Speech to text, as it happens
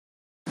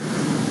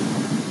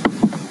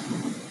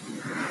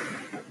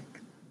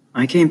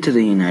I came to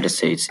the United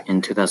States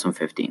in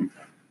 2015,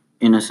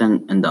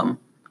 innocent and dumb.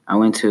 I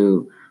went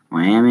to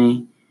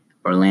Miami,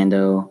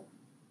 Orlando,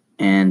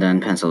 and then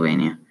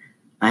Pennsylvania.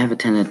 I have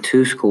attended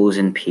two schools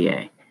in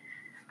PA.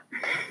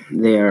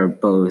 They are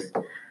both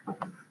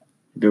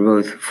they're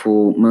both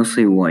full,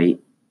 mostly white.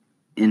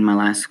 In my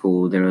last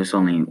school, there was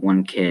only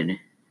one kid,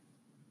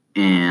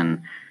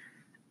 and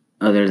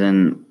other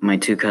than my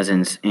two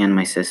cousins and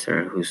my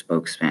sister who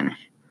spoke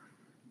Spanish.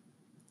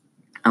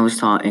 I was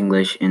taught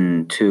English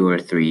in 2 or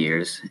 3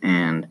 years,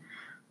 and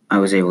I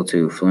was able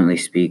to fluently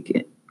speak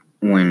it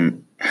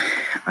when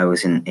I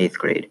was in eighth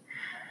grade.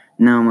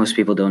 Now, most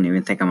people don't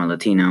even think I'm a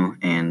Latino,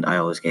 and I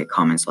always get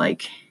comments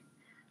like,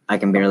 I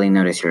can barely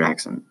notice your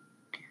accent.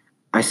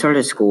 I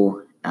started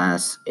school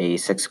as a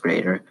sixth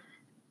grader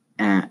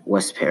at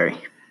West Perry,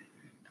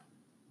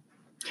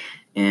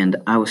 and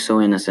I was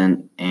so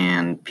innocent,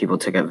 and people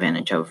took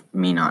advantage of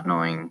me not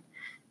knowing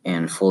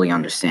and fully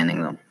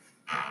understanding them.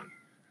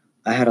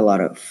 I had a lot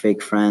of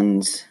fake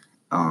friends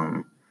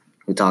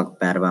who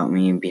talked bad about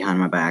me behind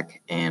my back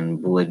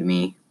and bullied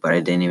me, but I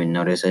didn't even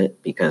notice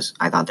it because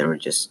I thought they were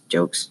just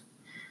jokes.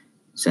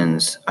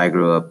 Since I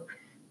grew up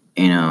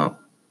in a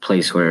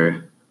place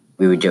where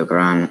we would joke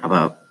around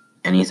about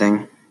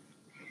anything,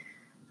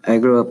 I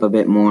grew up a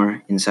bit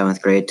more in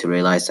seventh grade to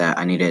realize that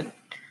I needed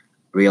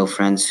real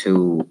friends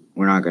who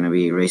were not going to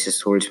be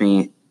racist towards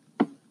me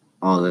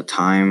all the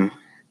time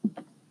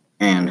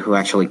and who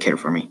actually cared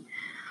for me.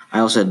 I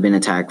also had been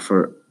attacked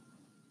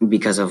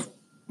because of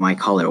my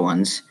color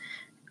once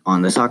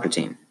on the soccer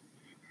team.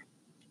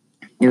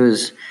 It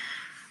was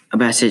a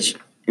bad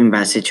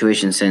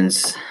situation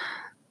since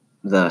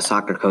the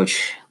soccer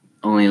coach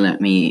only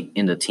let me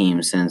in the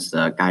team since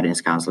the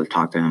guidance counselor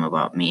talked to him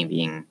about me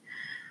being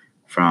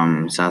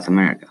from South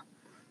America.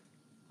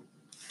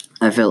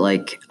 I felt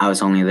like I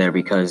was only there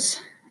because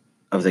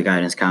of the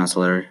guidance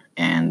counselor,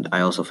 and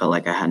I also felt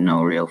like I had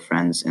no real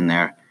friends in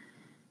there.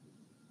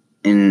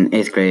 In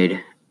eighth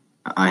grade,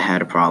 I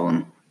had a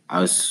problem.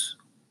 I was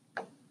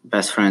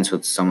best friends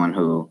with someone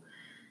who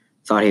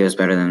thought he was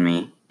better than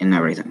me in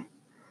everything.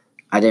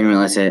 I didn't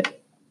realize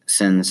it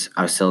since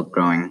I was still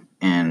growing,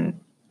 and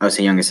I was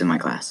the youngest in my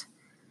class.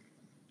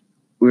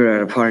 We were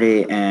at a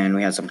party, and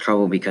we had some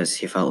trouble because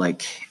he felt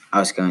like I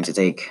was going to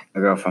take a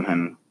girl from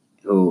him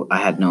who I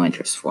had no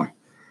interest for.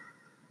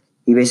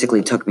 He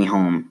basically took me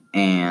home,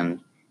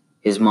 and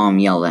his mom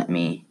yelled at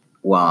me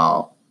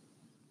while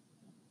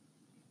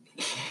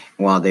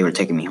they were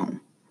taking me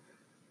home.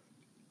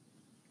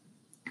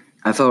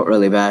 I felt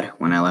really bad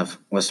when I left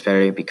West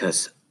Perry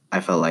because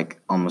I felt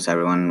like almost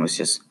everyone was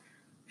just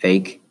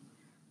fake.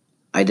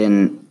 I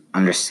didn't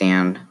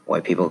understand why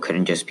people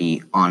couldn't just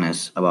be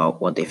honest about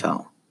what they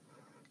felt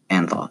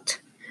and thought.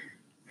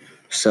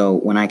 So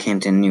when I came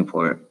to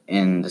Newport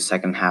in the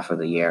second half of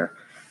the year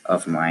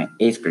of my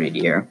eighth grade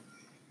year,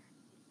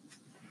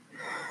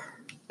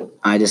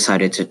 I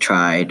decided to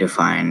try to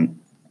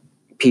find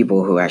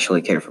people who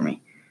actually cared for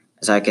me.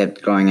 As I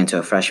kept growing into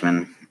a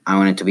freshman, I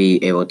wanted to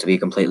be able to be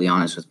completely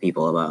honest with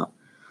people about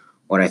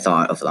what I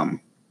thought of them.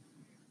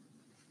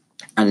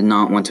 I did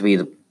not want to be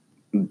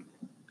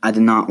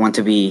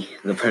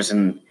the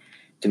person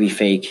to be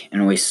fake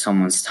and waste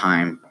someone's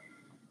time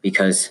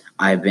because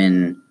I've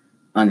been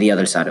on the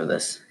other side of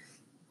this.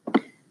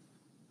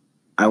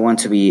 I want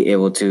to be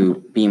able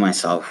to be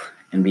myself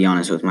and be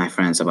honest with my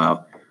friends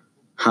about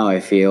how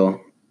I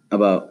feel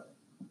about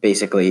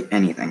basically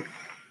anything.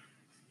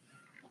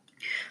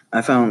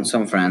 I found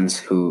some friends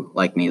who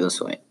like me this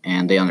way,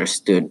 and they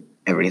understood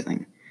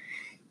everything.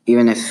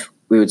 Even if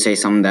we would say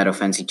something that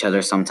offends each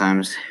other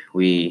sometimes,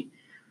 we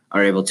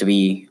are able to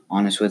be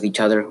honest with each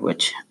other,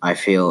 which I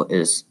feel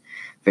is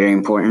very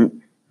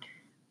important.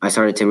 I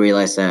started to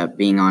realize that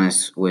being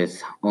honest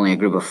with only a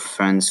group of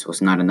friends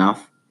was not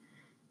enough,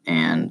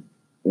 and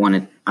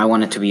I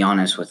wanted to be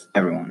honest with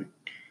everyone.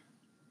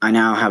 I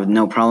now have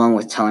no problem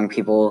with telling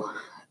people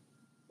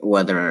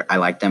whether I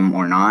like them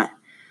or not,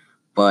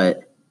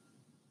 but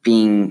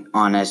being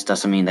honest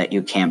doesn't mean that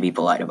you can't be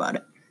polite about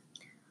it.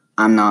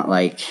 I'm not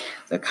like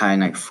the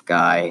kind of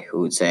guy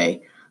who would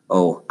say,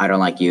 oh, I don't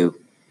like you,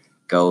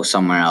 go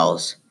somewhere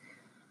else.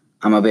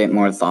 I'm a bit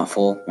more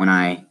thoughtful when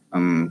I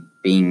am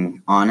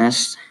being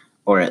honest,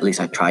 or at least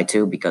I try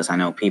to, because I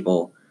know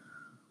people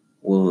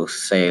will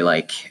say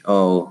like,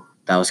 oh,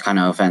 that was kind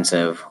of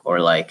offensive, or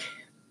like,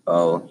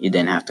 oh, you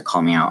didn't have to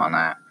call me out on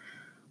that.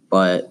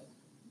 But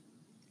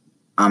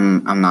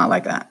I'm not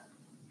like that.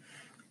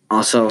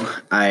 Also,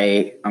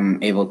 I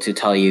am able to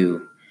tell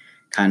you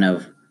kind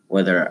of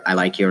whether I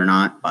like you or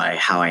not by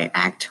how I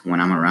act when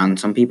I'm around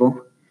some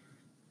people.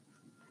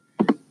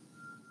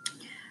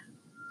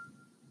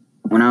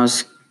 When I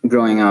was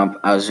growing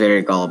up, I was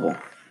very gullible,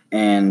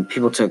 and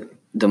people took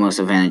the most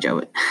advantage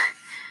of it.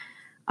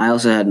 I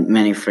also had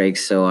many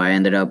freaks, so I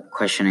ended up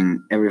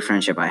questioning every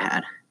friendship I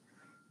had.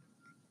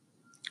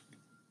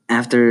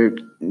 After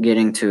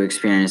getting to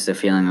experience the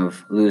feeling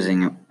of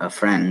losing a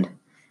friend,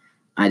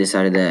 I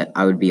decided that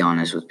I would be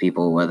honest with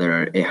people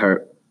whether it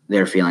hurt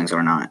their feelings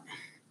or not.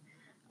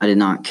 I did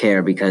not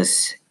care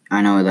because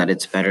I know that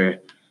it's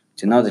better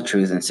to know the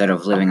truth instead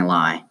of living a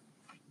lie.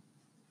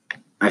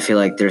 I feel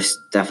like there's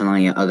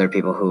definitely other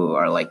people who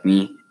are like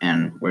me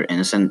and were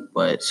innocent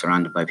but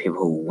surrounded by people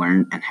who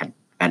weren't and had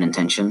bad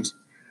intentions.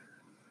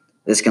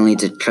 This can lead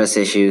to trust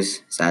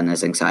issues,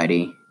 sadness,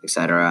 anxiety,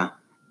 etc.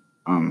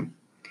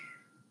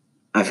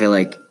 I feel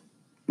like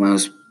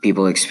most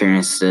people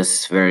experience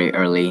this very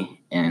early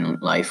in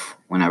life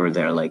whenever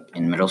they're like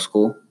in middle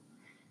school.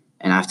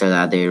 And after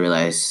that, they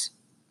realize,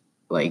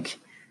 like,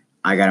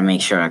 I gotta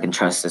make sure I can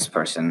trust this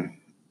person.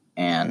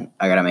 And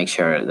I gotta make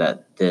sure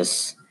that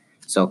this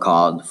so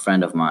called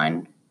friend of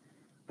mine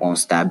won't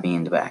stab me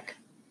in the back.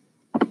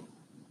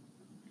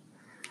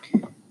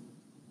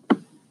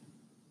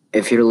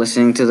 If you're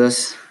listening to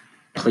this,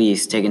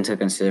 please take into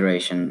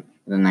consideration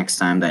the next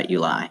time that you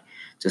lie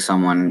to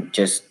someone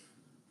just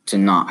to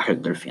not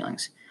hurt their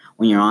feelings.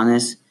 When you're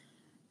honest,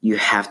 you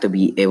have to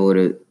be able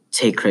to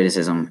take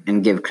criticism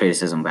and give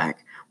criticism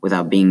back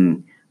without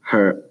being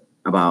hurt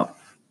about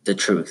the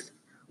truth.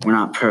 We're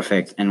not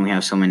perfect and we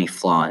have so many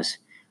flaws.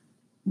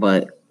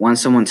 But when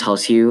someone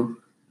tells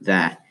you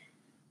that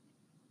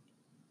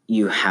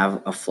you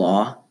have a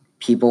flaw,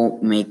 people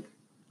make,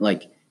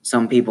 like,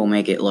 some people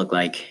make it look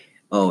like,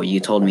 oh, you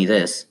told me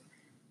this.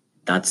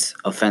 That's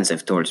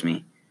offensive towards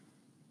me.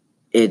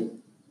 It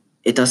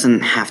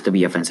doesn't have to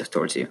be offensive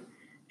towards you.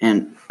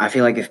 And I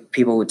feel like if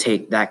people would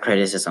take that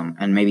criticism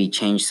and maybe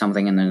change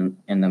something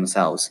in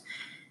themselves,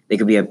 they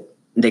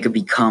could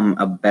become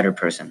a better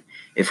person.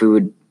 If we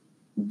would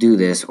do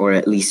this or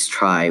at least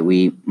try,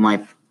 we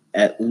might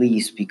at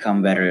least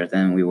become better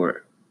than we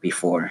were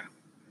before.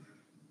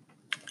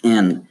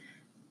 And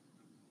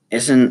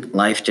isn't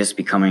life just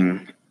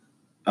becoming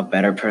a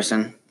better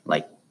person?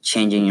 Like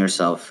changing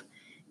yourself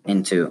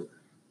into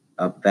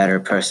a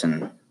better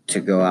person to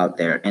go out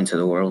there into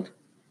the world?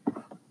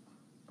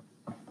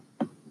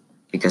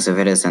 Because if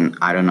it isn't,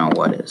 I don't know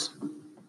what is.